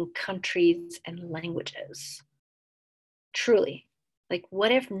 including countries and languages? Truly, like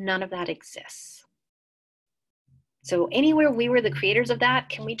what if none of that exists? So anywhere we were the creators of that,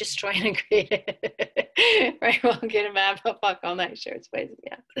 can we destroy and create it? Right, we'll get a map, fuck all night shirts,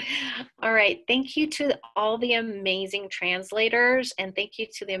 yeah. All right, thank you to all the amazing translators, and thank you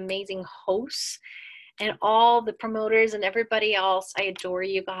to the amazing hosts and all the promoters and everybody else. I adore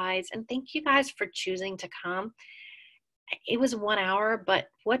you guys, and thank you guys for choosing to come. It was 1 hour, but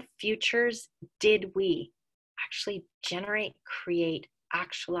what futures did we actually generate, create,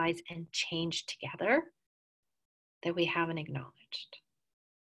 actualize, and change together that we haven't acknowledged?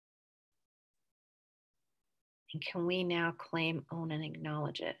 And can we now claim, own, and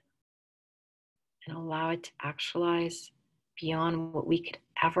acknowledge it and allow it to actualize beyond what we could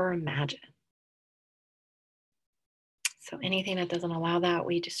ever imagine? So anything that doesn't allow that,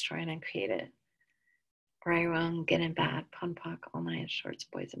 we destroy and uncreate it. Right, wrong, good and bad, pun, puck, all night shorts,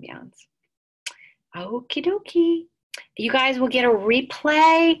 boys and beyonds. Okie dokie. You guys will get a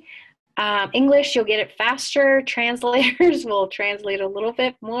replay. English, you'll get it faster. Translators will translate a little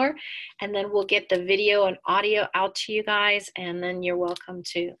bit more. And then we'll get the video and audio out to you guys. And then you're welcome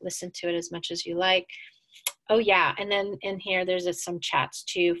to listen to it as much as you like. Oh, yeah. And then in here, there's some chats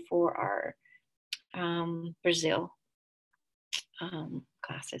too for our Brazil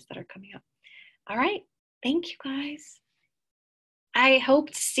classes that are coming up. All right. Thank you, guys. I hope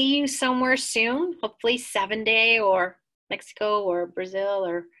to see you somewhere soon. Hopefully 7-day or Mexico or Brazil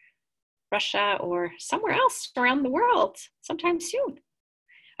or Russia or somewhere else around the world sometime soon.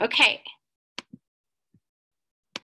 Okay.